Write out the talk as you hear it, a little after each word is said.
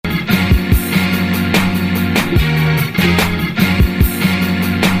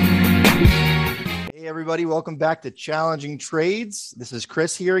everybody. Welcome back to Challenging Trades. This is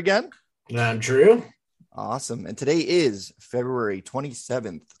Chris here again. And I'm Drew. Awesome. And today is February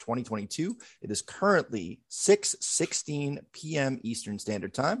 27th, 2022. It is currently 6:16 p.m. Eastern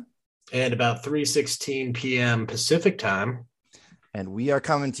Standard Time. And about 3:16 p.m. Pacific Time. And we are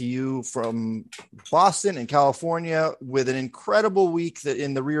coming to you from Boston and California with an incredible week that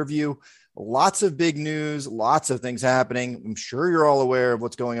in the rear view. Lots of big news, lots of things happening. I'm sure you're all aware of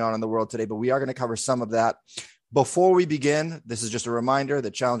what's going on in the world today, but we are going to cover some of that. Before we begin, this is just a reminder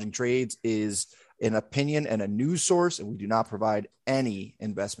that Challenging Trades is an opinion and a news source, and we do not provide any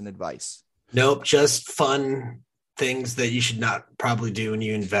investment advice. Nope, just fun things that you should not probably do when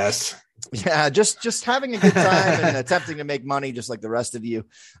you invest. Yeah, just having a good time and attempting to make money just like the rest of you.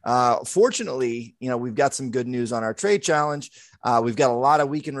 Fortunately, we've got some good news on our trade challenge. We've got a lot of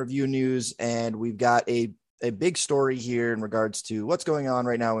week in review news, and we've got a big story here in regards to what's going on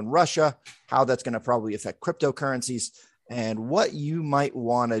right now in Russia, how that's going to probably affect cryptocurrencies, and what you might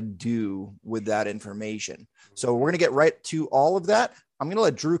want to do with that information. So we're going to get right to all of that. I'm going to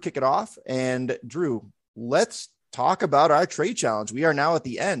let Drew kick it off. And Drew, let's talk about our trade challenge. We are now at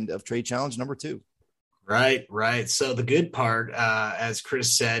the end of trade challenge number 2. Right. So the good part, as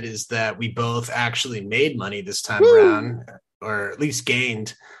Chris said, is that we both actually made money this time around, or at least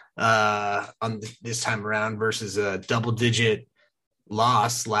gained on this time around versus a double-digit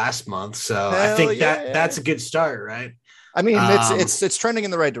loss last month. So I think that's a good start, right? I mean, it's trending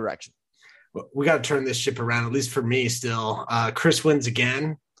in the right direction. We got to turn this ship around, at least for me still. Chris wins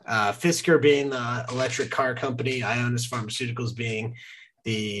again. Fisker being the electric car company, Ionis Pharmaceuticals being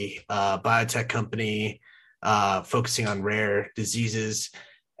the biotech company focusing on rare diseases.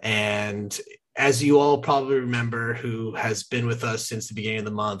 And as you all probably remember, who has been with us since the beginning of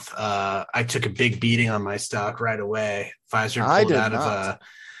the month, I took a big beating on my stock right away. Pfizer pulled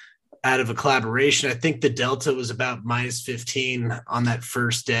out of a collaboration. I think the delta was about minus 15 on that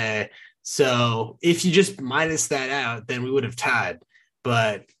first day. So if you just minus that out, then we would have tied.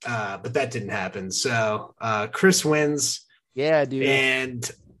 But that didn't happen. So Chris wins. Yeah, dude.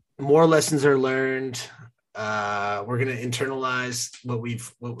 And more lessons are learned. We're gonna internalize what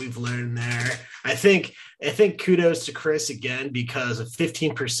we've learned there. I think kudos to Chris again, because a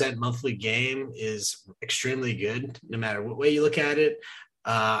 15% monthly game is extremely good, no matter what way you look at it.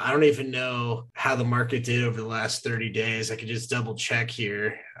 I don't even know how the market did over the last 30 days. I could just double check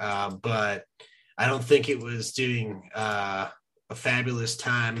here, but I don't think it was doing a fabulous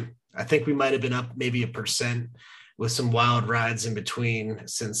time. I think we might have been up maybe 1% with some wild rides in between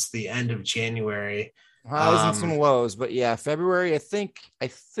since the end of January. Highs and some lows, but yeah, February, I think,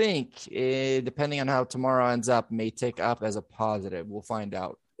 depending on how tomorrow ends up, may tick up as a positive. We'll find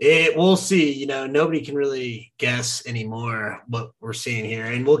out. We'll see. Nobody can really guess anymore what we're seeing here,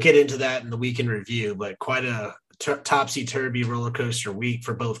 and we'll get into that in the week in review. But quite a topsy-turvy roller coaster week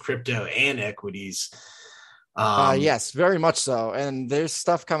for both crypto and equities. Yes, very much so. And there's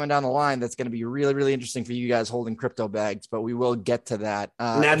stuff coming down the line that's going to be really, really interesting for you guys holding crypto bags, but we will get to that.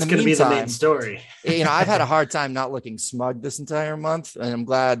 And that's going to be the main story. I've had a hard time not looking smug this entire month, and I'm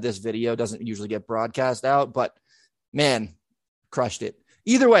glad this video doesn't usually get broadcast out, but man, crushed it.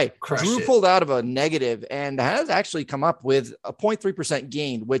 Either way, Drew pulled out of a negative and has actually come up with a 0.3%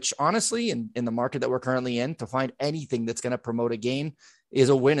 gain, which honestly, in the market that we're currently in, to find anything that's going to promote a gain is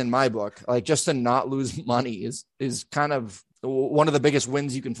a win in my book. Like, just to not lose money is kind of one of the biggest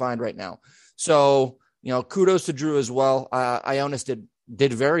wins you can find right now. So, kudos to Drew as well. Ionis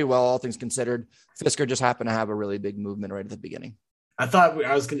did very well, all things considered. Fisker just happened to have a really big movement right at the beginning. I thought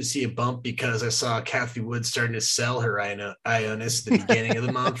I was going to see a bump because I saw Kathy Wood starting to sell her Ionis at the beginning of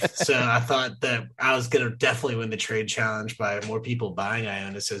the month. So I thought that I was going to definitely win the trade challenge by more people buying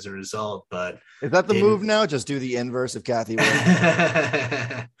Ionis as a result. But is that the move now? Just do the inverse of Kathy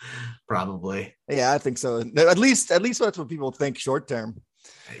Wood? Probably. Yeah, I think so. At least that's what people think short term.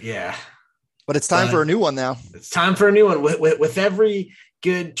 Yeah. But it's time for a new one now. It's time for a new one. With every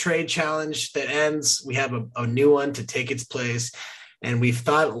good trade challenge that ends, we have a new one to take its place. And we've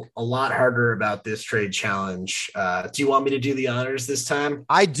thought a lot harder about this trade challenge. Do you want me to do the honors this time?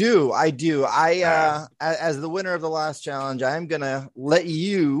 I do. As the winner of the last challenge, I'm going to let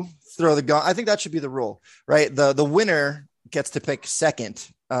you throw the gun. I think that should be the rule, right? The winner gets to pick second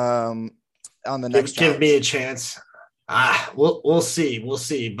on the next challenge. Give me a chance. We'll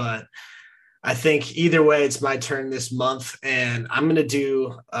see. But I think either way, it's my turn this month. And I'm going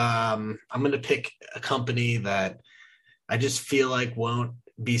to pick a company that I just feel like won't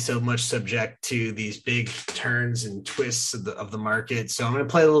be so much subject to these big turns and twists of the market. So I'm going to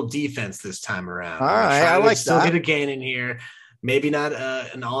play a little defense this time around. All right, I like that. Still get a gain in here, maybe not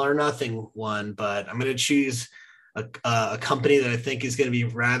an all or nothing one, but I'm going to choose a company that I think is going to be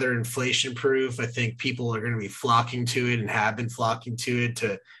rather inflation proof. I think people are going to be flocking to it and have been flocking to it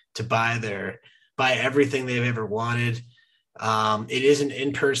to buy everything they've ever wanted. It is an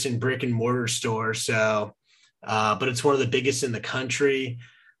in-person brick and mortar store, so but it's one of the biggest in the country.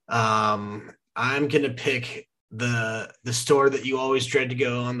 I'm going to pick the store that you always dread to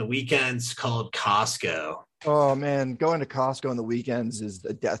go on the weekends, called Costco. Oh man, going to Costco on the weekends is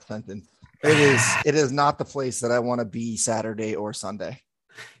a death sentence. It is not the place that I want to be Saturday or Sunday.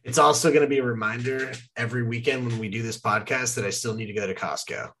 It's also going to be a reminder every weekend when we do this podcast that I still need to go to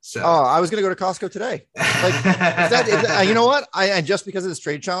Costco. So, I was going to go to Costco today. You know what? I just because of this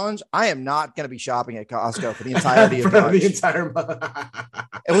trade challenge, I am not going to be shopping at Costco for the entirety of March. The entire month,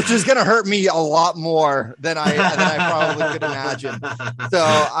 which is going to hurt me a lot more than I probably could imagine. So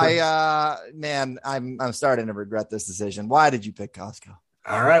I'm starting to regret this decision. Why did you pick Costco?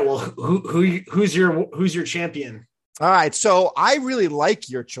 All right. Well, who's your champion? All right. So I really like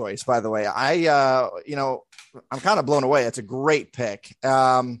your choice, by the way. I'm kind of blown away. It's a great pick.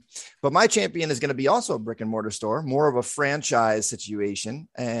 But my champion is going to be also a brick and mortar store, more of a franchise situation,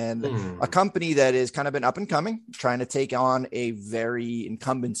 and a company that is kind of been up and coming, trying to take on a very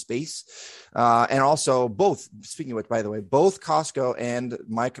incumbent space. And also both, speaking of which, by the way, both Costco and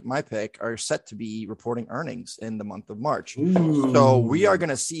my pick are set to be reporting earnings in the month of March. Ooh. So we are going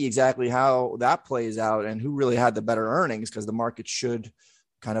to see exactly how that plays out and who really had the better earnings, because the market should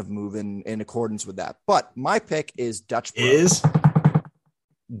kind of move in accordance with that. But my pick is Dutch Bros.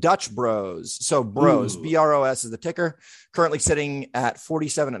 Dutch Bros. So Bros, BROS is the ticker, currently sitting at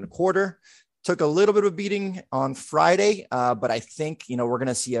 47.25. Took a little bit of a beating on Friday, but I think, we're going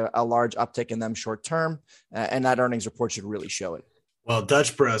to see a large uptick in them short term, and that earnings report should really show it. Well,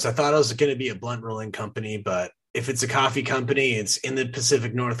 Dutch Bros, I thought it was going to be a blunt rolling company, but if it's a coffee company, it's in the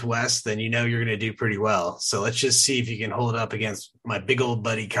Pacific Northwest, then you're going to do pretty well. So let's just see if you can hold up against my big old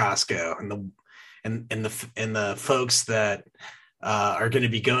buddy Costco and the folks that are going to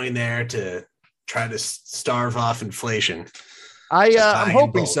be going there to try to starve off inflation. I'm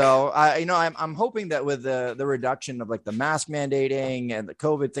hoping so. I'm hoping that with the reduction of like the mask mandating and the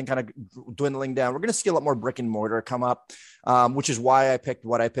COVID thing kind of dwindling down, we're going to see a lot more brick and mortar come up, which is why I picked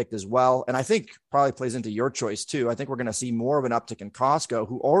what I picked as well. And I think probably plays into your choice too. I think we're going to see more of an uptick in Costco,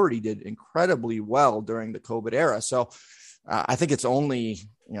 who already did incredibly well during the COVID era. So I think it's only,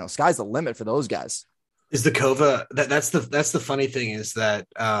 sky's the limit for those guys. Is the COVID that's the funny thing is that,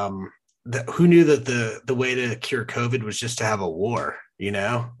 who knew that the way to cure COVID was just to have a war,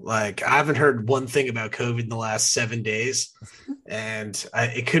 Like, I haven't heard one thing about COVID in the last 7 days, and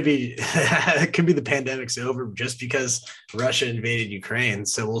it could be the pandemic's over just because Russia invaded Ukraine.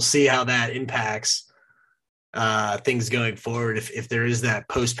 So we'll see how that impacts things going forward. If there is that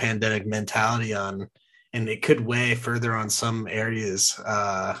post-pandemic mentality and it could weigh further on some areas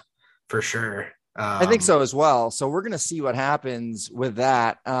for sure. I think so as well. So we're going to see what happens with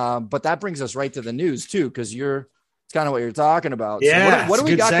that. But that brings us right to the news too, because it's kind of what you're talking about. Yeah. So what do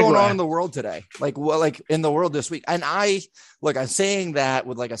we got going on in the world today? Like in the world this week? And I'm saying that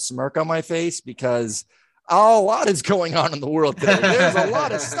with like a smirk on my face because a lot is going on in the world today. There's a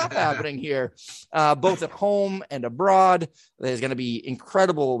lot of stuff happening here, both at home and abroad. There's going to be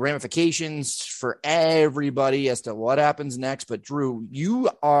incredible ramifications for everybody as to what happens next. But Drew, you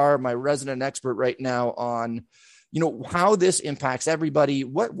are my resident expert right now on, how this impacts everybody.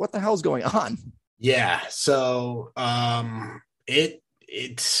 What the hell's going on? Yeah. So it's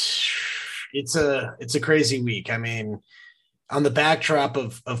a crazy week. I mean, on the backdrop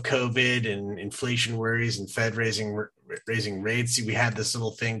of COVID and inflation worries and Fed raising rates, we had this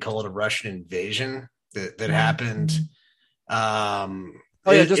little thing called a Russian invasion that happened.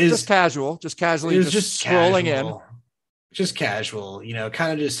 Just casually, just scrolling in. Just casual,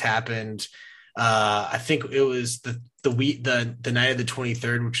 kind of just happened. I think it was the night of the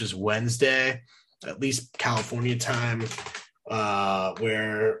 23rd, which is Wednesday, at least California time.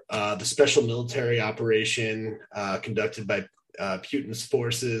 Where the special military operation conducted by Putin's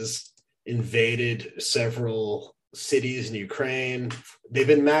forces invaded several cities in Ukraine. They've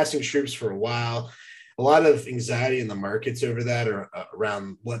been massing troops for a while. A lot of anxiety in the markets over that, or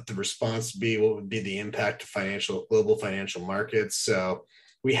around what the response would be, what would be the impact to global financial markets. So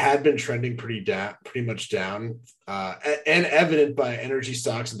we had been trending pretty much down, and evident by energy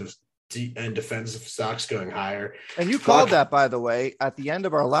stocks and defensive stocks going higher. And you called that, by the way, at the end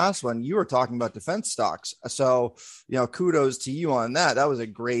of our last one. You were talking about defense stocks, so kudos to you on that. That was a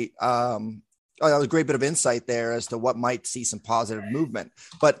great bit of insight there as to what might see some positive movement.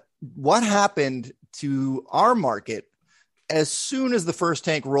 But what happened to our market as soon as the first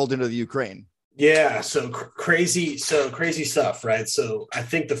tank rolled into the Ukraine. Yeah, so crazy stuff, right? So I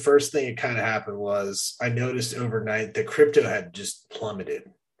think the first thing that kind of happened was I noticed overnight that crypto had just plummeted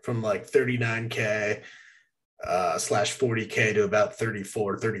from like 39K slash 40K to about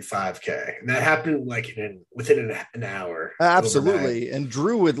 34, 35K. And that happened like within an hour. Absolutely. Overnight. And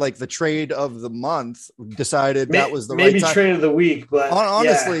Drew, with like the trade of the month, decided that was the maybe right time. Trade of the week, but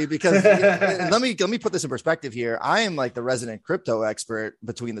honestly, because let me put this in perspective here. I am like the resident crypto expert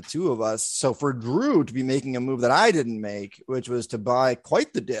between the two of us. So for Drew to be making a move that I didn't make, which was to buy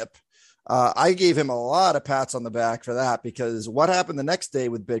quite the dip, I gave him a lot of pats on the back for that, because what happened the next day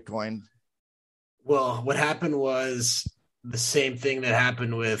with Bitcoin? Well, what happened was the same thing that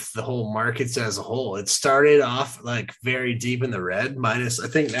happened with the whole markets as a whole. It started off like very deep in the red, minus, I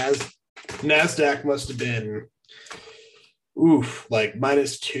think NASDAQ must have been, like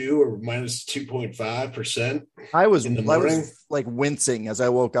 -2 or -2.5%. I was like wincing as I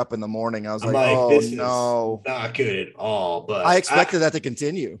woke up in the morning. I was like, oh, this no, is not good at all. But I expected that to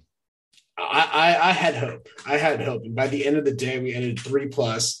continue. I had hope. And by the end of the day, we ended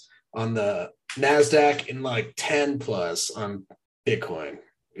 3+ on the NASDAQ and like 10+ on Bitcoin.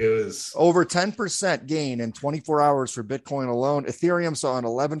 It was over 10% gain in 24 hours for Bitcoin alone. Ethereum saw an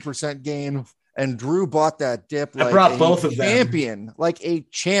 11% gain, and Drew bought that dip like a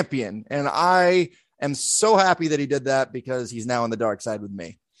champion. And I am so happy that he did that, because he's now on the dark side with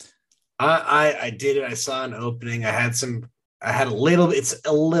me. I did it. I saw an opening. I had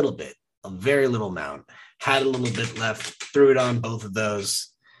a very little amount, had a little bit left, threw it on both of those.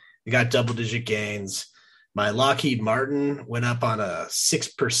 We got double-digit gains. My Lockheed Martin went up on a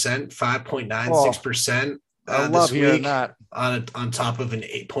 6%, 5.96%. I love hearing that. On top of an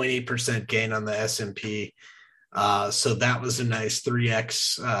 8.8% gain on the S&P. So that was a nice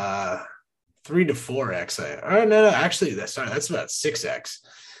 3x, 3 to 4x. No, actually, that's about 6x.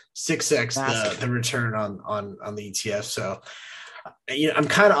 6x the return on the ETF. So I'm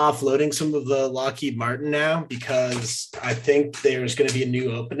kind of offloading some of the Lockheed Martin now, because I think there's going to be a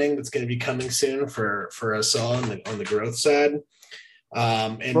new opening that's going to be coming soon for us all on the growth side.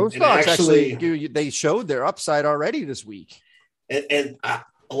 And actually, they showed their upside already this week. And a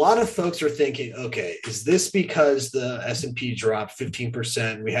lot of folks are thinking, okay, is this because the S&P dropped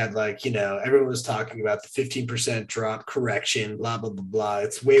 15%? We had everyone was talking about the 15% drop correction, blah, blah, blah, blah.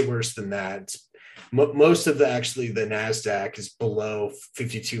 It's way worse than that. It's most of the NASDAQ is below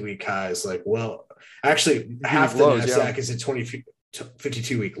 52-week highs. Actually half the NASDAQ is at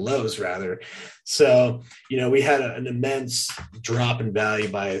 52-week lows rather. So, we had an immense drop in value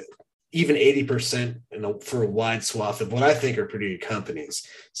by even 80% for a wide swath of what I think are pretty good companies.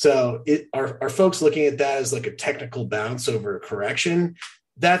 So are folks looking at that as like a technical bounce over a correction?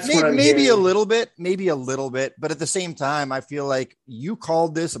 That's maybe a little bit, but at the same time, I feel like you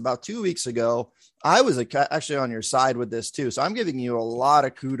called this about 2 weeks ago. I was actually on your side with this too. So I'm giving you a lot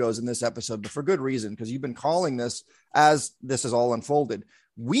of kudos in this episode, but for good reason, because you've been calling this as this is all unfolded.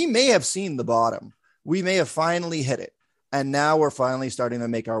 We may have seen the bottom. We may have finally hit it. And now we're finally starting to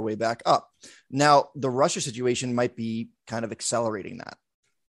make our way back up. Now, the Russia situation might be kind of accelerating that.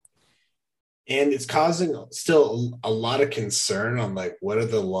 And it's causing still a lot of concern on what are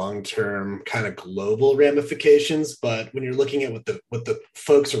the long-term kind of global ramifications. But when you're looking at what the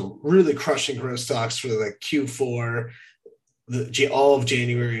folks are really crushing growth stocks for Q4, all of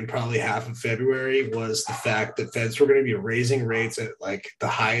January and probably half of February, was the fact that Feds were going to be raising rates at the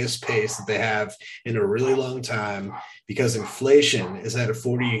highest pace that they have in a really long time, because inflation is at a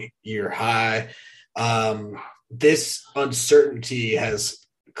 40-year high. This uncertainty has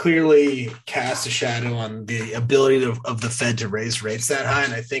clearly cast a shadow on the ability of the Fed to raise rates that high.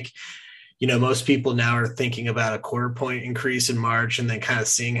 And I think, most people now are thinking about a 1/4 point increase in March, and then kind of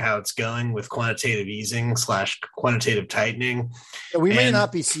seeing how it's going with quantitative easing / quantitative tightening. We may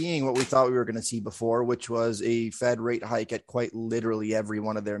not be seeing what we thought we were going to see before, which was a Fed rate hike at quite literally every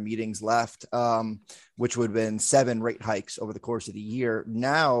one of their meetings left, which would have been 7 rate hikes over the course of the year.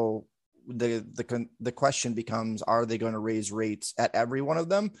 Now, the question becomes, are they going to raise rates at every one of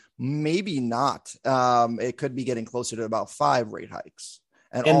them? Maybe not. It could be getting closer to about 5 rate hikes.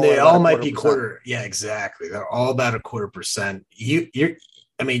 And they all might be quarter. Yeah, exactly. They're all about a 1/4%.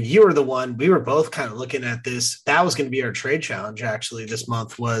 You were the one, we were both kind of looking at this. That was going to be our trade challenge actually this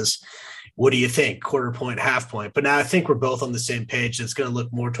month was, what do you think? 1/4 point, 1/2 point. But now I think we're both on the same page. It's going to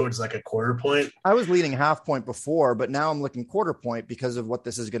look more towards a 1/4 point. I was leaning 1/2 point before, but now I'm looking 1/4 point because of what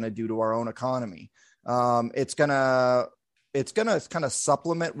this is going to do to our own economy. It's going to it's going to kind of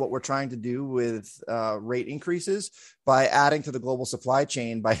supplement what we're trying to do with rate increases by adding to the global supply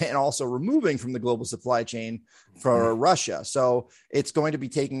chain and also removing from the global supply chain for Russia. So it's going to be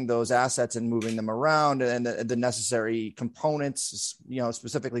taking those assets and moving them around, and the necessary components,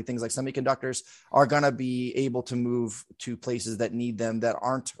 specifically things like semiconductors, are going to be able to move to places that need them that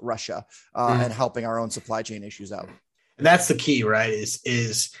aren't Russia, and helping our own supply chain issues out. And that's the key, right?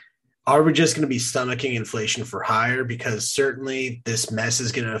 Is are we just going to be stomaching inflation for higher? Because certainly this mess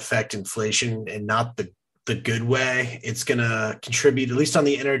is going to affect inflation, and not the good way. It's going to contribute, at least on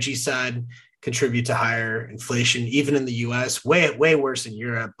the energy side, contribute to higher inflation, even in the U.S., way worse in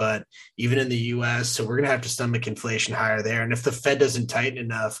Europe, but even in the U.S. So we're going to have to stomach inflation higher there. And if the Fed doesn't tighten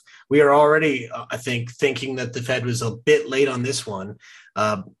enough, we are already, I think, thinking that the Fed was a bit late on this one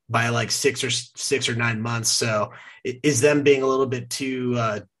by like 6 or 9 months. So is them being a little bit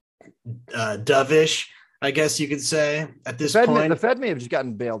too dovish, I guess you could say, at this point. The Fed may have just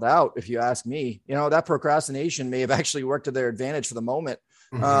gotten bailed out, if you ask me. That procrastination may have actually worked to their advantage for the moment.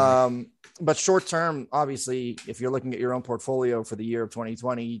 But short term, obviously, if you're looking at your own portfolio for the year of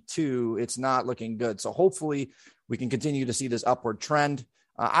 2022, it's not looking good. So hopefully we can continue to see this upward trend.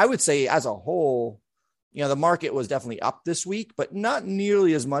 I would say as a whole, the market was definitely up this week, but not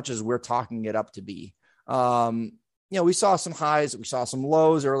nearly as much as we're talking it up to be. We saw some highs, we saw some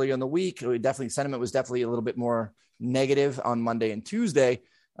lows early in the week. Sentiment was definitely a little bit more negative on Monday and Tuesday.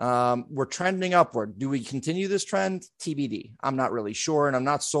 We're trending upward. Do we continue this trend? TBD. I'm not really sure, and I'm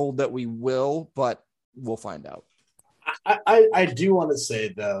not sold that we will, but we'll find out. I do want to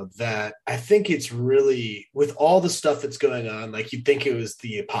say, though, that I think it's really, with all the stuff that's going on, like you'd think it was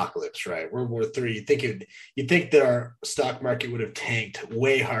the apocalypse, right? World War III. You'd think that our stock market would have tanked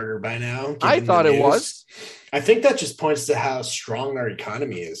way harder by now. I thought it was. I think that just points to how strong our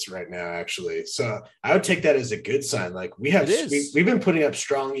economy is right now, actually. So I would take that as a good sign. Like we've been putting up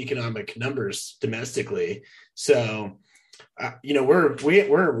strong economic numbers domestically. So, we're in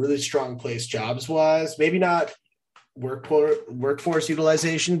a really strong place jobs wise, maybe not workforce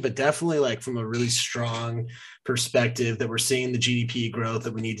utilization, but definitely like from a really strong perspective that we're seeing the GDP growth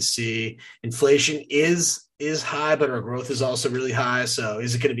that we need to see. Inflation is high, but our growth is also really high. So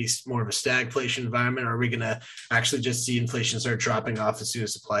is it going to be more of a stagflation environment, or are we going to actually just see inflation start dropping off as soon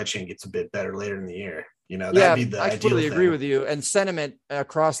as supply chain gets a bit better later in the year? That'd be the I completely thing. agree with you. And sentiment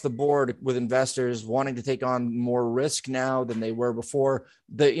across the board with investors wanting to take on more risk now than they were before.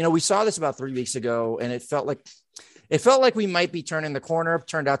 We saw this about 3 weeks ago, and it felt like we might be turning the corner.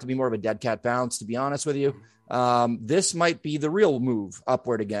 Turned out to be more of a dead cat bounce, to be honest with you. This might be the real move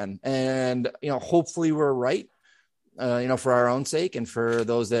upward again. And, hopefully we're right, for our own sake and for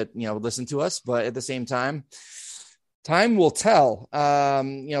those that, listen to us. But at the same time will tell.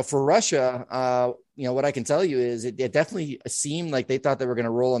 For Russia, what I can tell you is it definitely seemed like they thought they were going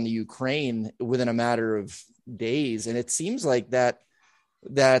to roll on the Ukraine within a matter of days. And it seems like that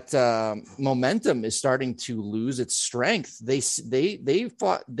momentum is starting to lose its strength. They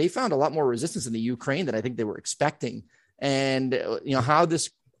found a lot more resistance in the Ukraine than I think they were expecting. And, how this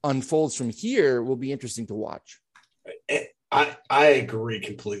unfolds from here will be interesting to watch. I agree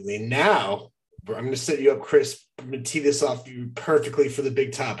completely. Now I'm going to set you up, Chris. I'm going to tee this off you perfectly for the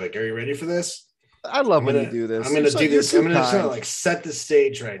big topic. Are you ready for this? I love when you do this. I'm going to do this. I'm going to sort of set the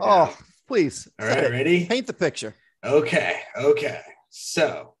stage right now. Oh, please. All right, ready? Paint the picture. Okay.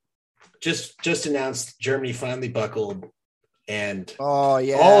 So just announced Germany finally buckled, and all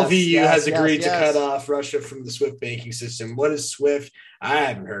of EU has agreed to cut off Russia from the SWIFT banking system. What is SWIFT? I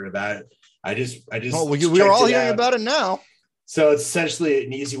haven't heard about it. I just we're all hearing about it now. So it's essentially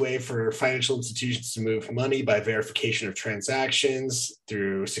an easy way for financial institutions to move money by verification of transactions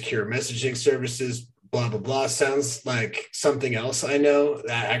through secure messaging services, blah, blah, blah. Sounds like something else I know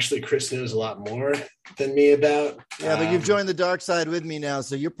that actually Chris knows a lot more than me about. Yeah, but you've joined the dark side with me now,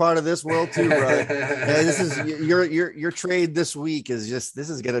 so you're part of this world too, brother. This is your trade this week is just, this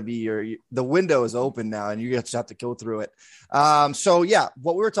is going to be the window is open now, and you just have to go through it. So yeah,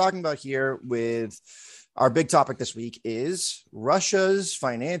 what we were talking about here with our big topic this week is Russia's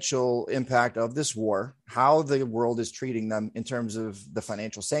financial impact of this war, how the world is treating them in terms of the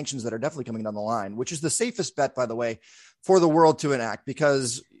financial sanctions that are definitely coming down the line, which is the safest bet, by the way, for the world to enact,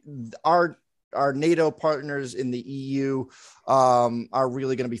 because our NATO partners in the EU are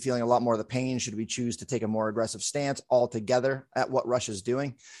really going to be feeling a lot more of the pain should we choose to take a more aggressive stance altogether at what Russia's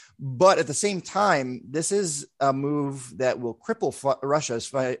doing. But at the same time, this is a move that will cripple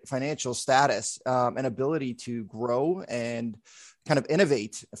Russia's financial status and ability to grow and kind of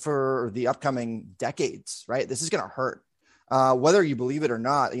innovate for the upcoming decades, right? This is going to hurt. Whether you believe it or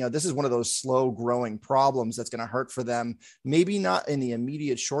not, this is one of those slow growing problems that's going to hurt for them. Maybe not in the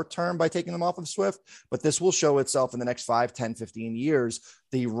immediate short term by taking them off of SWIFT, but this will show itself in the next 5, 10, 15 years,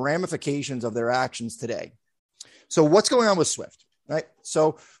 the ramifications of their actions today. So what's going on with SWIFT, right?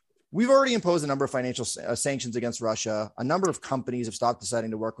 So we've already imposed a number of financial sanctions against Russia. A number of companies have stopped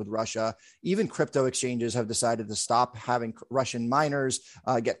deciding to work with Russia. Even crypto exchanges have decided to stop having Russian miners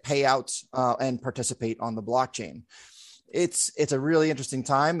get payouts and participate on the blockchain. It's a really interesting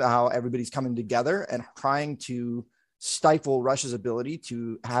time how everybody's coming together and trying to stifle Russia's ability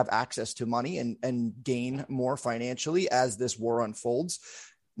to have access to money and gain more financially as this war unfolds.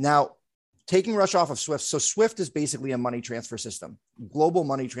 Now, taking Russia off of SWIFT. So SWIFT is basically a money transfer system, global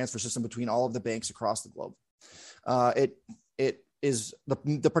money transfer system between all of the banks across the globe. It is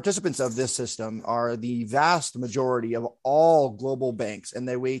the participants of this system are the vast majority of all global banks and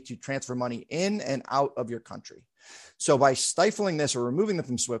their way to transfer money in and out of your country. So by stifling this or removing them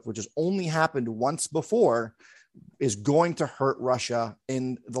from SWIFT, which has only happened once before, is going to hurt Russia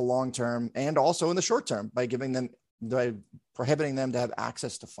in the long term and also in the short term by prohibiting them to have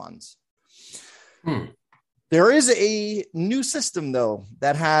access to funds. There is a new system, though,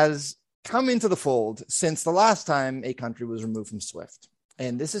 that has come into the fold since the last time a country was removed from SWIFT.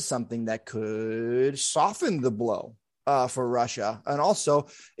 And this is something that could soften the blow for Russia. And also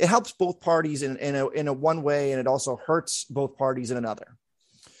it helps both parties in a one way, and it also hurts both parties in another.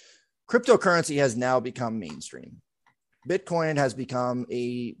 Cryptocurrency has now become mainstream. Bitcoin has become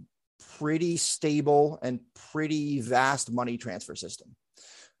a pretty stable and pretty vast money transfer system,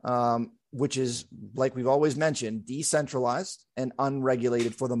 which is, like we've always mentioned, decentralized and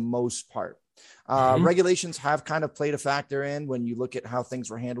unregulated for the most part. Regulations have kind of played a factor in when you look at how things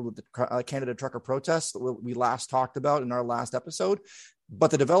were handled with the Canada trucker protests that we last talked about in our last episode.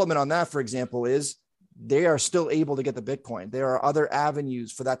 But the development on that, for example, is they are still able to get the Bitcoin. There are other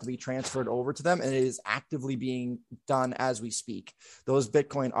avenues for that to be transferred over to them, and it is actively being done as we speak. Those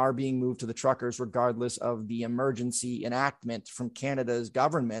Bitcoin are being moved to the truckers regardless of the emergency enactment from Canada's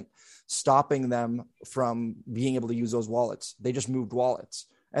government stopping them from being able to use those wallets. They just moved wallets,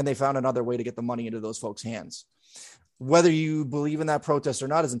 and they found another way to get the money into those folks' hands. Whether you believe in that protest or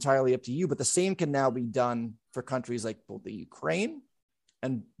not is entirely up to you, but the same can now be done for countries like both the Ukraine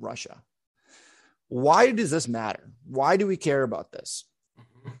and Russia. Why does this matter? Why do we care about this?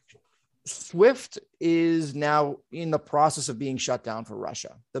 SWIFT is now in the process of being shut down for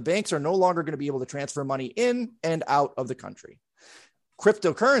Russia. The banks are no longer going to be able to transfer money in and out of the country.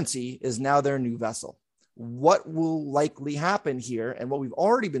 Cryptocurrency is now their new vessel. What will likely happen here, and what we've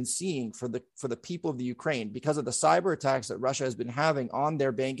already been seeing for the people of the Ukraine, because of the cyber attacks that Russia has been having on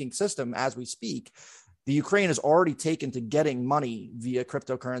their banking system as we speak, the Ukraine has already taken to getting money via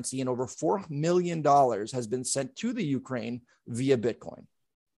cryptocurrency, and over $4 million has been sent to the Ukraine via Bitcoin.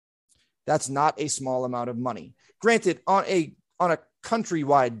 That's not a small amount of money. Granted, on a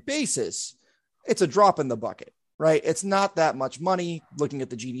countrywide basis, it's a drop in the bucket, right? It's not that much money looking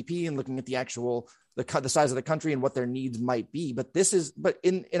at the GDP and looking at the actual the size of the country and what their needs might be. But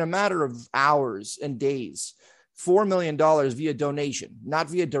in a matter of hours and days, $4 million via donation, not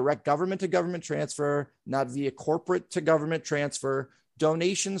via direct government to government transfer, not via corporate to government transfer.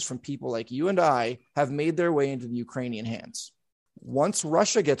 Donations from people like you and I have made their way into the Ukrainian hands. Once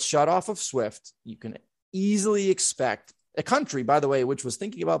Russia gets shut off of SWIFT, you can easily expect a country, by the way, which was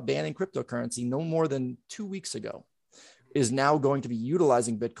thinking about banning cryptocurrency no more than 2 weeks ago, is now going to be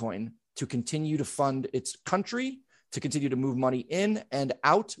utilizing Bitcoin to continue to fund its country, to continue to move money in and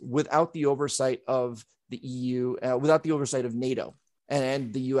out without the oversight of the EU, without the oversight of NATO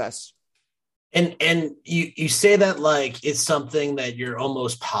and the US. And you say that like it's something that you're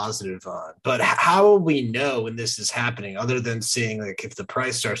almost positive on, but how will we know when this is happening other than seeing like if the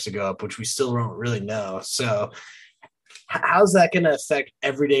price starts to go up, which we still don't really know. So how's that going to affect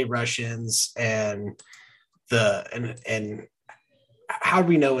everyday Russians and how do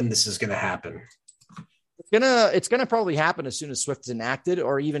we know when this is going to happen? It's gonna probably happen as soon as SWIFT is enacted,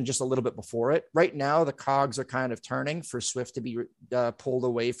 or even just a little bit before it. Right now, the cogs are kind of turning for SWIFT to be pulled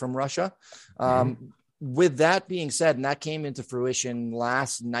away from Russia. With that being said, and that came into fruition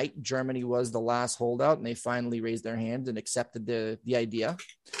last night, Germany was the last holdout, and they finally raised their hand and accepted the idea.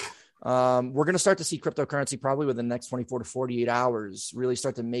 We're going to start to see cryptocurrency probably within the next 24 to 48 hours really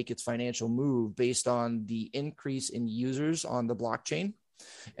start to make its financial move based on the increase in users on the blockchain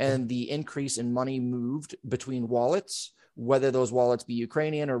and the increase in money moved between wallets. Whether those wallets be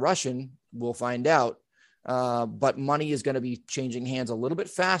Ukrainian or Russian, we'll find out. But money is going to be changing hands a little bit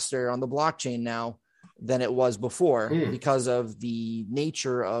faster on the blockchain now than it was before because of the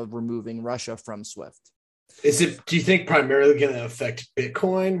nature of removing Russia from SWIFT. Do you think primarily going to affect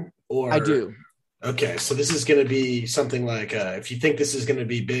Bitcoin or? I do. Okay. So this is going to be something like, if you think this is going to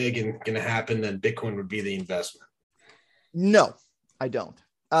be big and going to happen, then Bitcoin would be the investment. No, I don't.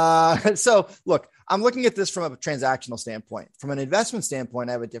 So look, I'm looking at this from a transactional standpoint. From an investment standpoint,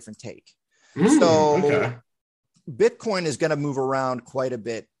 I have a different take. Okay. Bitcoin is going to move around quite a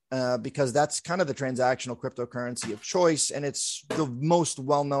bit because that's kind of the transactional cryptocurrency of choice. And it's the most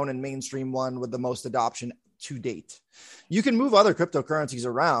well-known and mainstream one with the most adoption to date. You can move other cryptocurrencies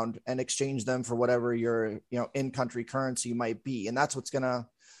around and exchange them for whatever your, in-country currency might be. And that's what's going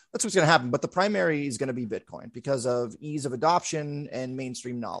to happen. But the primary is going to be Bitcoin because of ease of adoption and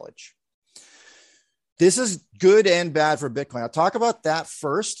mainstream knowledge. This is good and bad for Bitcoin. I'll talk about that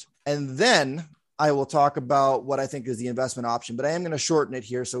first, and then I will talk about what I think is the investment option. But I am going to shorten it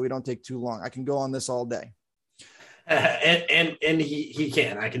here so we don't take too long. I can go on this all day. And he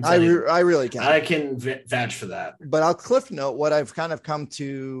can. I can. I really can. I can vouch for that. But I'll cliff note what I've kind of come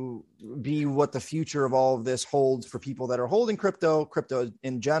to be what the future of all of this holds for people that are holding crypto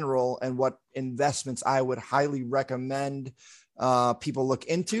in general, and what investments I would highly recommend people look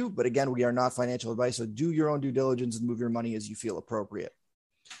into. But again, we are not financial advice, so do your own due diligence and move your money as you feel appropriate.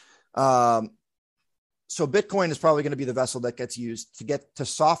 So Bitcoin is probably going to be the vessel that gets used to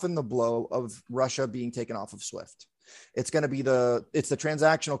soften the blow of Russia being taken off of SWIFT. It's going to be it's the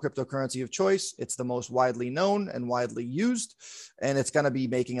transactional cryptocurrency of choice. It's the most widely known and widely used, and it's going to be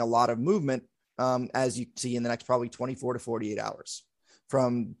making a lot of movement, as you see in the next probably 24 to 48 hours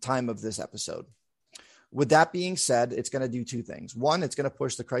from time of this episode. With that being said, it's going to do two things. One, it's going to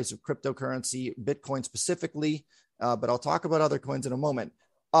push the price of cryptocurrency, Bitcoin specifically, but I'll talk about other coins in a moment,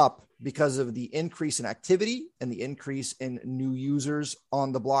 up because of the increase in activity and the increase in new users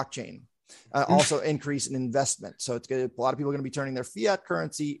on the blockchain. Also increase in investment. So a lot of people are going to be turning their fiat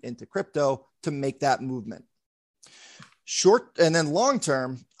currency into crypto to make that movement. Short and then long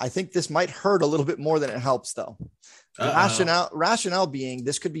term, I think this might hurt a little bit more than it helps, though. Rationale being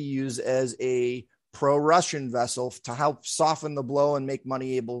this could be used as a pro-Russian vessel to help soften the blow and make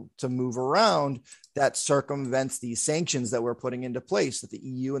money able to move around that circumvents these sanctions that we're putting into place, that the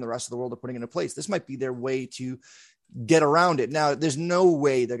EU and the rest of the world are putting into place. This might be their way to get around it. Now, there's no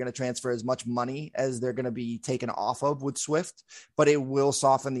way they're going to transfer as much money as they're going to be taken off of with SWIFT, but it will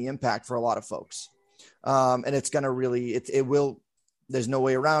soften the impact for a lot of folks. And it's going to really, it will, there's no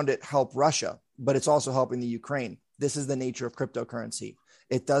way around it, help Russia, but it's also helping the Ukraine. This is the nature of cryptocurrency.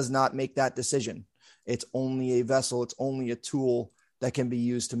 It does not make that decision. It's only a vessel. It's only a tool that can be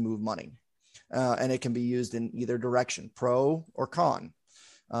used to move money. And it can be used in either direction, pro or con.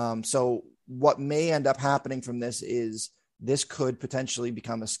 So what may end up happening from this is this could potentially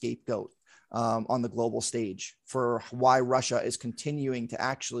become a scapegoat on the global stage for why Russia is continuing to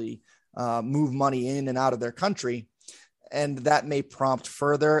actually move money in and out of their country. And that may prompt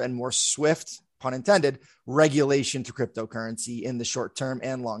further and more swift, pun intended, regulation to cryptocurrency in the short term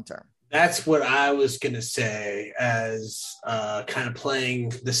and long term. That's what I was going to say as kind of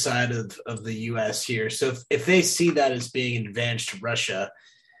playing the side of the U.S. here. So if they see that as being an advantage to Russia,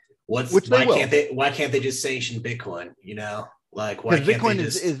 why can't they just sanction Bitcoin? Like why can't Bitcoin they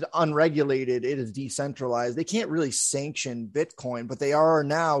just... is unregulated. It is decentralized. They can't really sanction Bitcoin, but they are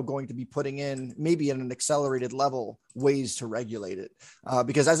now going to be putting in maybe at an accelerated level ways to regulate it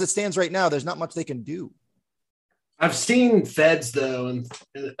because as it stands right now, there's not much they can do. I've seen feds, though, and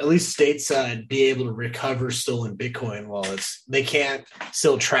at least stateside, be able to recover stolen Bitcoin wallets. They can't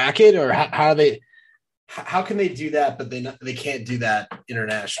still track it, or how can they do that? But they can't do that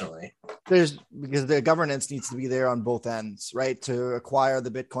internationally. Because the governance needs to be there on both ends, right? To acquire the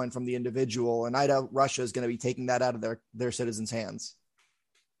Bitcoin from the individual, and I doubt Russia is going to be taking that out of their citizens' hands.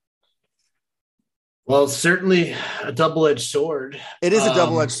 Well, it's certainly a double-edged sword. It is a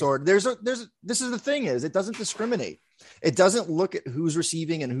double-edged sword. This is the thing is it doesn't discriminate. It doesn't look at who's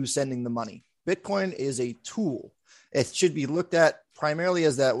receiving and who's sending the money. Bitcoin is a tool. It should be looked at primarily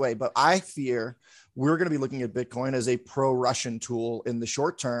as that way. But I fear we're going to be looking at Bitcoin as a pro-Russian tool in the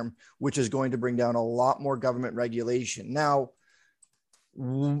short term, which is going to bring down a lot more government regulation. Now,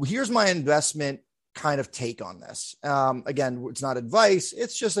 here's my investment kind of take on this. Again, it's not advice.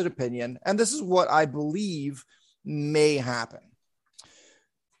 It's just an opinion. And this is what I believe may happen.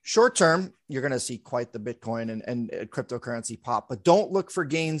 Short term, you're going to see quite the Bitcoin and cryptocurrency pop, but don't look for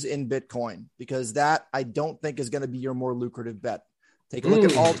gains in Bitcoin because that I don't think is going to be your more lucrative bet. Take a look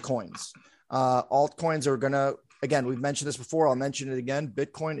at altcoins. Altcoins are going to again, we've mentioned this before. I'll mention it again.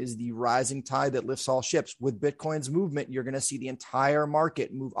 Bitcoin is the rising tide that lifts all ships. With Bitcoin's movement, you're going to see the entire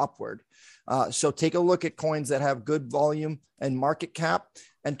market move upward. So take a look at coins that have good volume and market cap,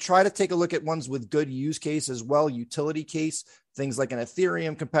 and try to take a look at ones with good use case as well, utility case, things like an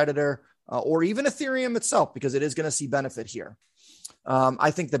Ethereum competitor, or even Ethereum itself, because it is going to see benefit here.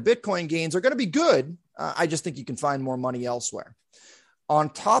 I think the Bitcoin gains are going to be good. I just think you can find more money elsewhere. On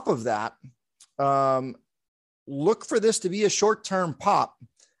top of that, look for this to be a short-term pop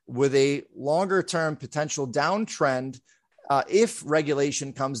with a longer-term potential downtrend if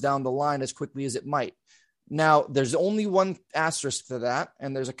regulation comes down the line as quickly as it might. Now, there's only one asterisk to that,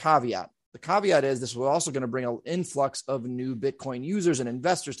 and there's a caveat. The caveat is this is also going to bring an influx of new Bitcoin users and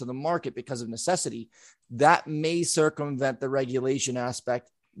investors to the market because of necessity. That may circumvent the regulation aspect.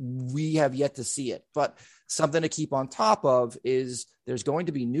 We have yet to see it, but something to keep on top of is there's going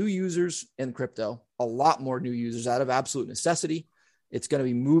to be new users in crypto, a lot more new users out of absolute necessity. It's going to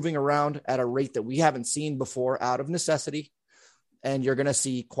be moving around at a rate that we haven't seen before out of necessity. And you're going to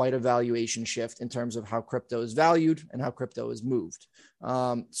see quite a valuation shift in terms of how crypto is valued and how crypto is moved.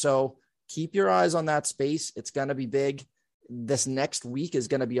 So keep your eyes on that space. It's going to be big. This next week is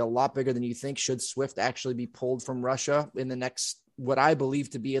going to be a lot bigger than you think. Should SWIFT actually be pulled from Russia in the next, what I believe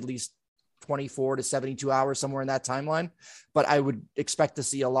to be at least 24 to 72 hours, somewhere in that timeline. But I would expect to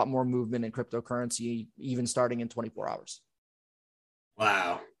see a lot more movement in cryptocurrency, even starting in 24 hours.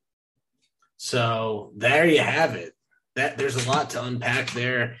 Wow. So there you have it. There's a lot to unpack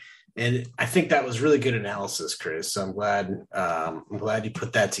there. And I think that was really good analysis, Chris. So I'm glad you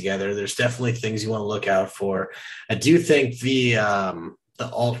put that together. There's definitely things you want to look out for. I do think the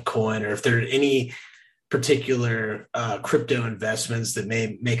altcoin, or if there are any particular crypto investments that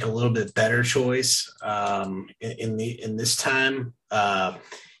may make a little bit better choice in this time.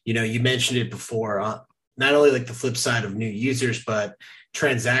 You mentioned it before. Not only like the flip side of new users, but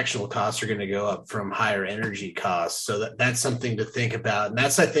transactional costs are going to go up from higher energy costs. So that's something to think about. And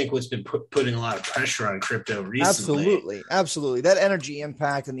that's, I think, what's been putting a lot of pressure on crypto recently. Absolutely. That energy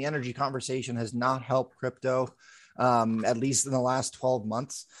impact and the energy conversation has not helped crypto, at least in the last 12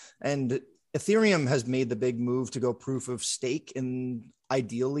 months. And Ethereum has made the big move to go proof of stake in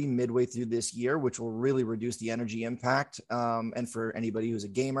ideally midway through this year, which will really reduce the energy impact. And for anybody who's a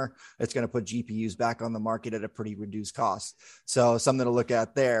gamer, it's going to put GPUs back on the market at a pretty reduced cost. So something to look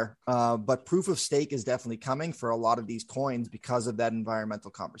at there. But proof of stake is definitely coming for a lot of these coins because of that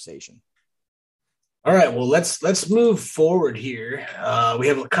environmental conversation. All right, well, let's move forward here. We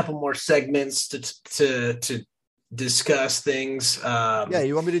have a couple more segments to discuss things.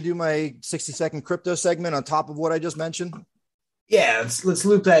 You want me to do my 60-second crypto segment on top of what I just mentioned? Yeah, let's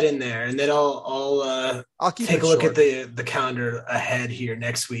loop that in there, and then I'll take a look at the calendar ahead here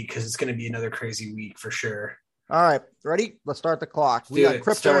next week, because it's going to be another crazy week for sure. All right, ready? Let's start the clock. We got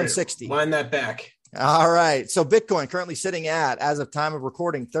crypto in 60. Wind that back. All right. So Bitcoin currently sitting at, as of time of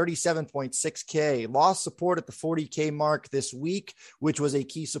recording, 37.6K. Lost support at the 40K mark this week, which was a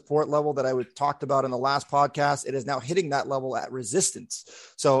key support level that I talked about in the last podcast. It is now hitting that level at resistance.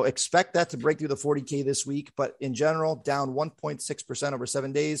 So expect that to break through the 40K this week. But in general, down 1.6% over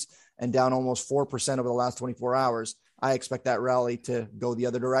 7 days and down almost 4% over the last 24 hours. I expect that rally to go the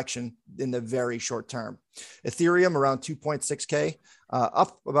other direction in the very short term. Ethereum around 2.6K,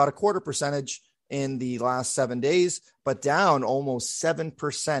 up about a 0.25% in the last 7 days, but down almost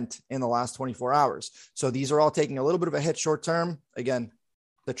 7% in the last 24 hours. So these are all taking a little bit of a hit short term. Again,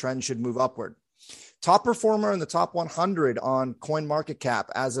 the trend should move upward. Top performer in the top 100 on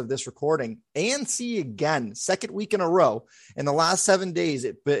CoinMarketCap as of this recording. ANC again, second week in a row. In the last 7 days,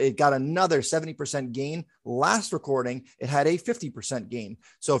 it got another 70% gain. Last recording, it had a 50% gain.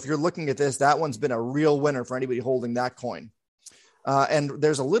 So if you're looking at this, that one's been a real winner for anybody holding that coin. And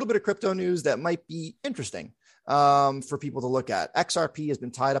there's a little bit of crypto news that might be interesting for people to look at. XRP has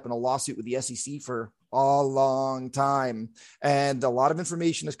been tied up in a lawsuit with the SEC for a long time. And a lot of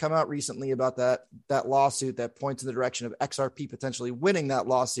information has come out recently about that lawsuit that points in the direction of XRP potentially winning that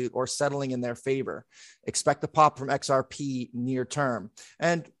lawsuit or settling in their favor. Expect a pop from XRP near term.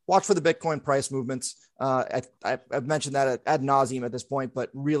 And watch for the Bitcoin price movements. I've mentioned that ad nauseum at this point, but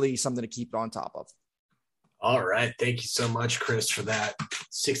really something to keep on top of. All right. Thank you so much, Chris, for that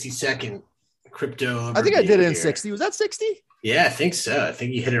 60-second crypto overview. I think I did it in 60. Was that 60? Yeah, I think so. I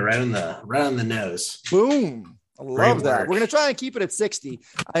think you hit it right on the nose. Boom. I love that. We're going to try and keep it at 60.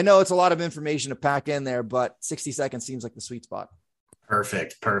 I know it's a lot of information to pack in there, but 60 seconds seems like the sweet spot.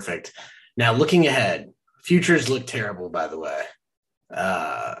 Perfect. Now, looking ahead, futures look terrible, by the way.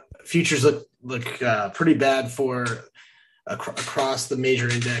 Futures look pretty bad for across the major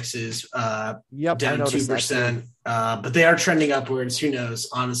indexes, down 2%. But they are trending upwards. Who knows?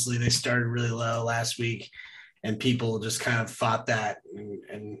 Honestly, they started really low last week, and people just kind of fought that.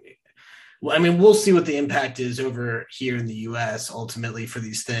 And well, I mean, we'll see what the impact is over here in the U.S. ultimately for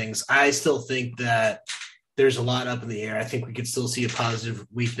these things. I still think that there's a lot up in the air. I think we could still see a positive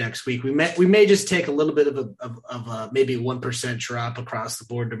week next week. We may just take a little bit of a maybe 1% drop across the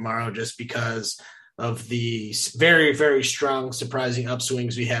board tomorrow, just because of the very, very strong, surprising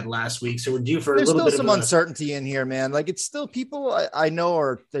upswings we had last week. So we're due for a little bit of uncertainty in here, man. Like, it's still people I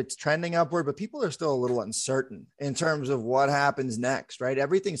know it's trending upward, but people are still a little uncertain in terms of what happens next, right?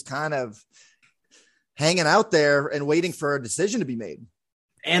 Everything's kind of hanging out there and waiting for a decision to be made.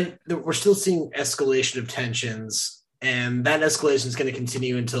 And we're still seeing escalation of tensions. And that escalation is going to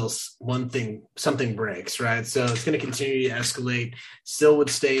continue until something breaks, right? So it's going to continue to escalate. Still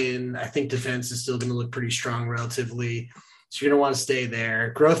would stay in. I think defense is still going to look pretty strong relatively. So you're going to want to stay there.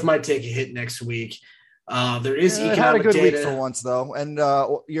 Growth might take a hit next week. There is economic had a good data. week for once, though. And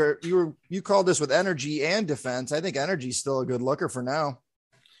you called this with energy and defense. I think energy is still a good looker for now.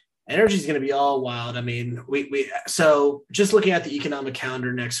 Energy is going to be all wild. I mean, so just looking at the economic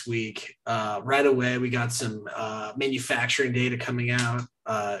calendar next week, right away, we got some manufacturing data coming out,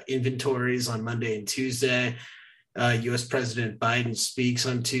 inventories on Monday and Tuesday. U.S. President Biden speaks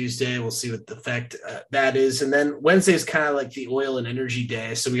on Tuesday. We'll see what the effect that is. And then Wednesday is kind of like the oil and energy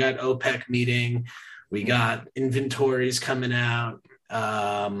day. So we got OPEC meeting. We got inventories coming out.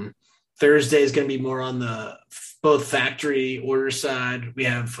 Thursday is going to be more on the both factory order side. We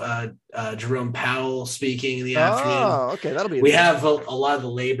have Jerome Powell speaking in the afternoon. Oh, okay. That'll be. We have a lot of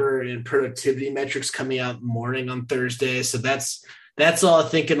the labor and productivity metrics coming out in the morning on Thursday. So that's all I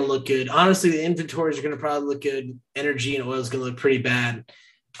think going to look good. Honestly, the inventories are going to probably look good. Energy and oil is going to look pretty bad.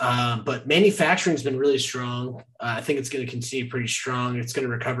 But manufacturing has been really strong. I think it's going to continue pretty strong. It's going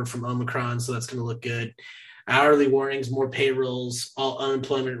to recover from Omicron, so that's going to look good. Hourly warnings, more payrolls, all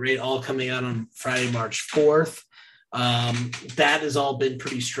unemployment rate, all coming out on Friday, March 4th. That has all been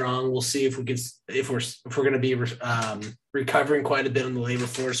pretty strong. We'll see if we're going to be recovering quite a bit on the labor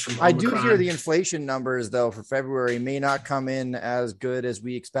force from Omicron. I do hear the inflation numbers though for February may not come in as good as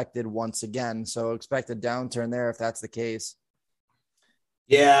we expected once again. So expect a downturn there if that's the case.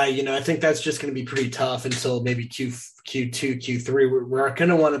 Yeah, I think that's just going to be pretty tough until maybe Q2, Q3. We're going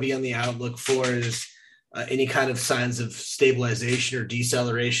to want to be on the outlook for is any kind of signs of stabilization or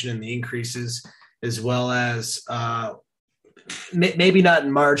deceleration in the increases, as well as maybe not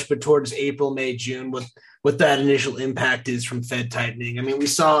in March, but towards April, May, June, what that initial impact is from Fed tightening. I mean, we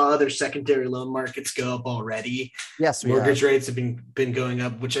saw other secondary loan markets go up already. Yes, mortgage rates have been going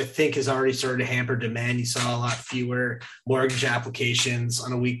up, which I think has already started to hamper demand. You saw a lot fewer mortgage applications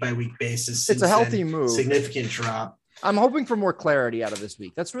on a week-by-week basis. It's a healthy move. Significant drop. I'm hoping for more clarity out of this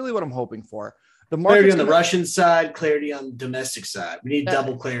week. That's really what I'm hoping for. The clarity on the Russian side, clarity on the domestic side. We need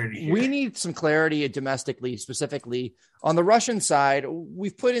double clarity here. We need some clarity domestically, specifically. On the Russian side,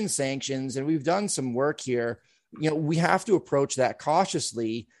 we've put in sanctions and we've done some work here. We have to approach that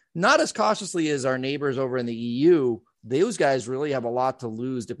cautiously, not as cautiously as our neighbors over in the EU. Those guys really have a lot to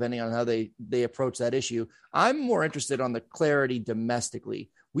lose depending on how they approach that issue. I'm more interested on the clarity domestically.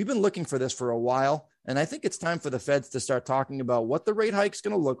 We've been looking for this for a while, and I think it's time for the Feds to start talking about what the rate hike is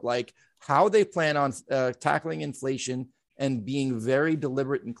going to look like, how they plan on tackling inflation, and being very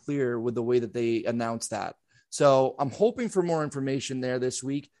deliberate and clear with the way that they announce that. So I'm hoping for more information there this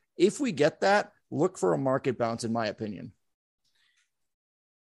week. If we get that, look for a market bounce, in my opinion.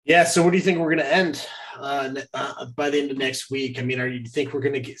 Yeah. So what do you think we're going to end by the end of next week? I mean, do you think we're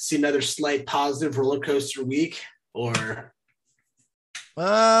going to see another slight positive roller coaster week, or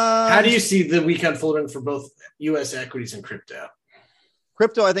how do you see the week unfolding for both U.S. equities and crypto?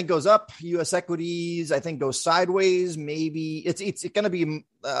 Crypto, I think, goes up. U.S. equities, I think, goes sideways. Maybe it's going to be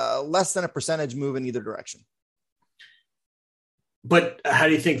less than a percentage move in either direction. But how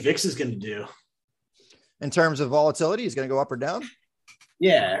do you think VIX is going to do? In terms of volatility, is going to go up or down?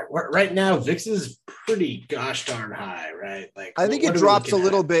 Yeah, right now VIX is pretty gosh darn high, right? Like, I think it drops a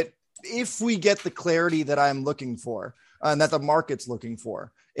little bit if we get the clarity that I'm looking for and that the market's looking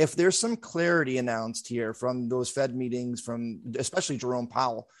for. If there's some clarity announced here from those Fed meetings, from especially Jerome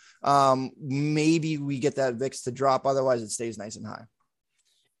Powell, maybe we get that VIX to drop. Otherwise, it stays nice and high.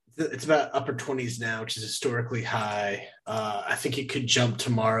 It's about upper 20s now, which is historically high. I think it could jump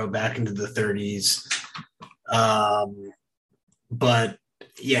tomorrow back into the 30s. But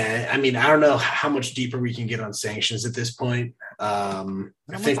yeah, I mean, I don't know how much deeper we can get on sanctions at this point. I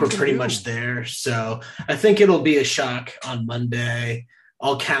think we're pretty much there. So I think it'll be a shock on Monday.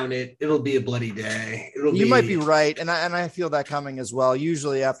 I'll count it. It'll be a bloody day. You might be right. And I feel that coming as well.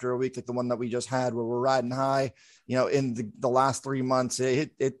 Usually after a week like the one that we just had where we're riding high, in the last 3 months,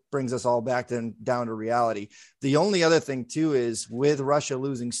 it brings us all back down to reality. The only other thing too is with Russia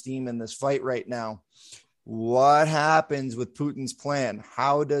losing steam in this fight right now, what happens with Putin's plan?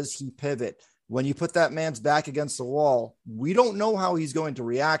 How does he pivot? When you put that man's back against the wall, we don't know how he's going to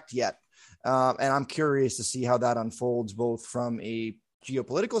react yet. And I'm curious to see how that unfolds, both from a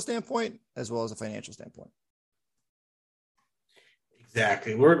geopolitical standpoint as well as a financial standpoint.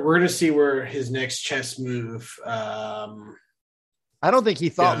 Exactly. We're going to see where his next chess move. I don't think he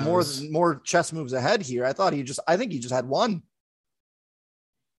thought more chess moves ahead here. I think he just had one.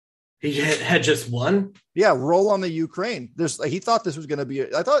 He had just one. Yeah, roll on the Ukraine. He thought this was going to be.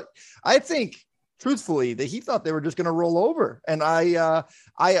 I think truthfully that he thought they were just going to roll over. And I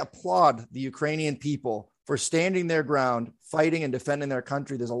applaud the Ukrainian people for standing their ground, fighting and defending their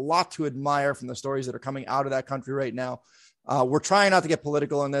country. There's a lot to admire from the stories that are coming out of that country right now. We're trying not to get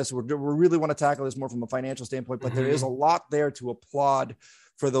political in this. We really want to tackle this more from a financial standpoint, but there is a lot there to applaud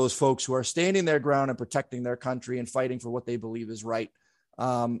for those folks who are standing their ground and protecting their country and fighting for what they believe is right.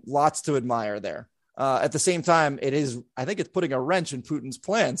 Lots to admire there. At the same time, I think it's putting a wrench in Putin's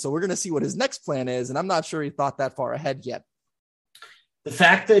plan. So we're going to see what his next plan is. And I'm not sure he thought that far ahead yet. The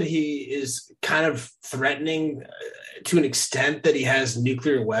fact that he is kind of threatening to an extent that he has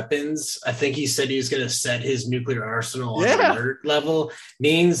nuclear weapons, I think he said he was going to set his nuclear arsenal on alert level,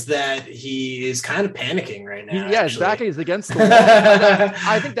 means that he is kind of panicking right now. Yeah, his back is against the wall.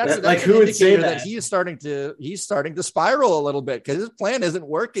 I think that's like who would say that he's starting to spiral a little bit because his plan isn't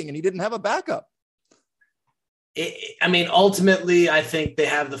working and he didn't have a backup. Ultimately, I think they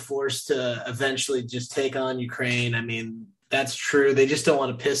have the force to eventually just take on Ukraine. I mean, that's true. They just don't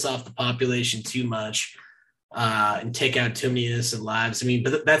want to piss off the population too much and take out too many innocent lives. I mean,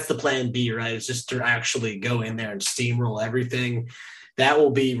 but that's the plan B, right? It's just to actually go in there and steamroll everything. That will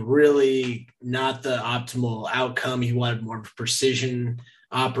be really not the optimal outcome. He wanted more of a precision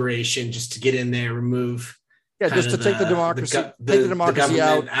operation just to get in there, remove. Yeah, just to take the democracy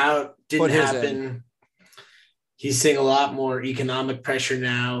out. Didn't happen. He's seeing a lot more economic pressure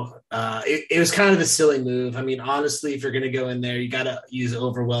now. It was kind of a silly move. I mean, honestly, if you're going to go in there, you got to use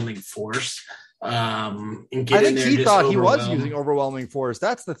overwhelming force. I think he thought he was using overwhelming force.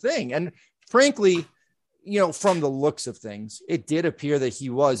 That's the thing. And frankly, from the looks of things, it did appear that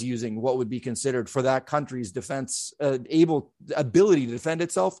he was using what would be considered for that country's defense, ability to defend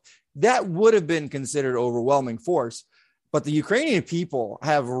itself. That would have been considered overwhelming force. But the Ukrainian people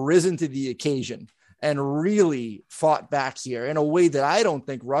have risen to the occasion and really fought back here in a way that I don't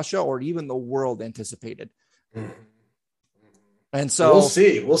think Russia or even the world anticipated. Mm-hmm. And so we'll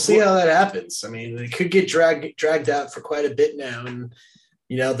see how that happens. I mean, it could get dragged out for quite a bit now. And,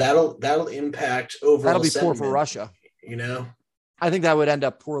 that'll impact overall. That'll be poor for Russia. I think that would end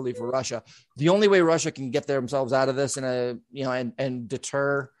up poorly for Russia. The only way Russia can get themselves out of this and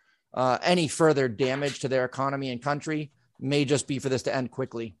deter any further damage to their economy and country may just be for this to end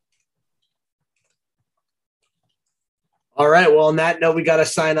quickly. All right. Well, on that note, we got to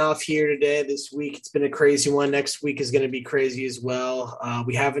sign off here today. This week, it's been a crazy one. Next week is going to be crazy as well.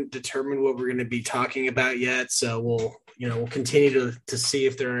 We haven't determined what we're going to be talking about yet. So we'll continue to see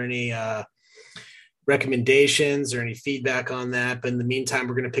if there are any recommendations or any feedback on that. But in the meantime,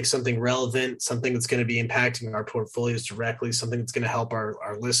 we're going to pick something relevant, something that's going to be impacting our portfolios directly, something that's going to help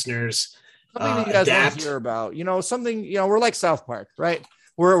our listeners something that you guys want to hear about. We're like South Park, right?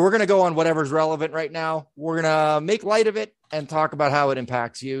 We're going to go on whatever's relevant right now. We're going to make light of it and talk about how it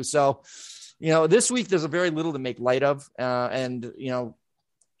impacts you. So, this week there's a very little to make light of. And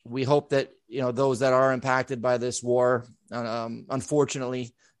we hope that, those that are impacted by this war,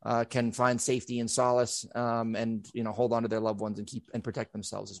 unfortunately, can find safety and solace and, hold on to their loved ones and protect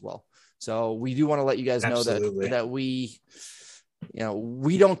themselves as well. So we do want to let you guys know that we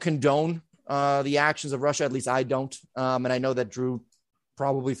don't condone the actions of Russia. At least I don't. And I know that Drew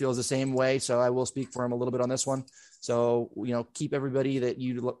probably feels the same way. So I will speak for him a little bit on this one. So, keep everybody that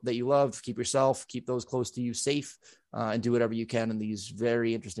you love, keep yourself, keep those close to you safe, and do whatever you can in these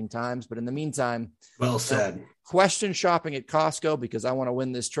very interesting times. But in the meantime, well said. Question shopping at Costco because I want to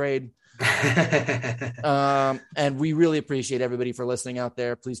win this trade. And we really appreciate everybody for listening out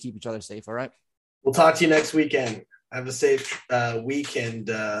there. Please keep each other safe. All right. We'll talk to you next weekend. Have a safe week and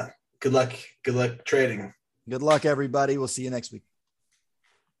good luck trading. Good luck, everybody. We'll see you next week.